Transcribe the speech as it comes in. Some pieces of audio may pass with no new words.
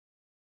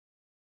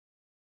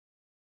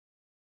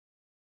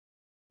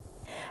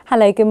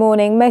Hello, good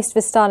morning. Most of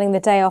us starting the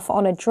day off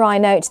on a dry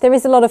note. There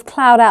is a lot of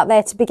cloud out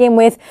there to begin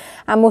with,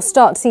 and we'll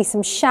start to see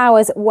some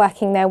showers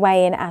working their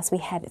way in as we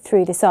head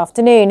through this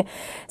afternoon.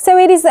 So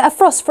it is a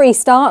frost-free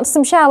start.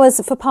 Some showers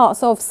for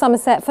parts of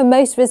Somerset. For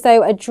most of us,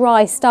 though, a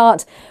dry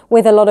start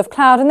with a lot of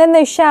cloud. And then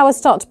those showers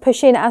start to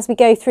push in as we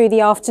go through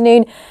the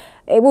afternoon.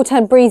 It will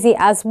turn breezy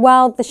as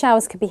well. The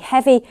showers could be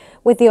heavy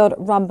with the odd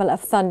rumble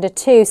of thunder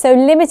too. So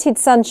limited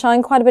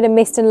sunshine, quite a bit of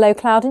mist and low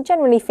cloud, and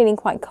generally feeling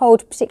quite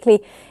cold,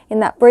 particularly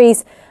in that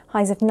breeze.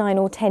 Highs of 9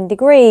 or 10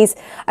 degrees.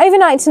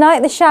 Overnight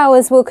tonight, the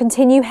showers will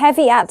continue,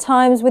 heavy at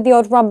times with the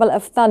odd rumble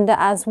of thunder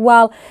as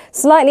well.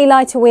 Slightly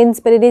lighter winds,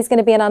 but it is going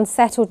to be an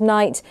unsettled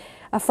night.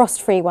 A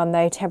frost-free one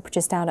though,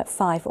 temperatures down at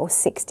 5 or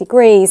 6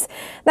 degrees.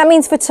 That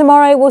means for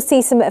tomorrow we'll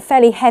see some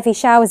fairly heavy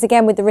showers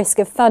again with the risk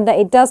of thunder.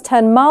 It does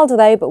turn milder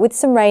though, but with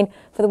some rain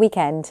for the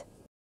weekend.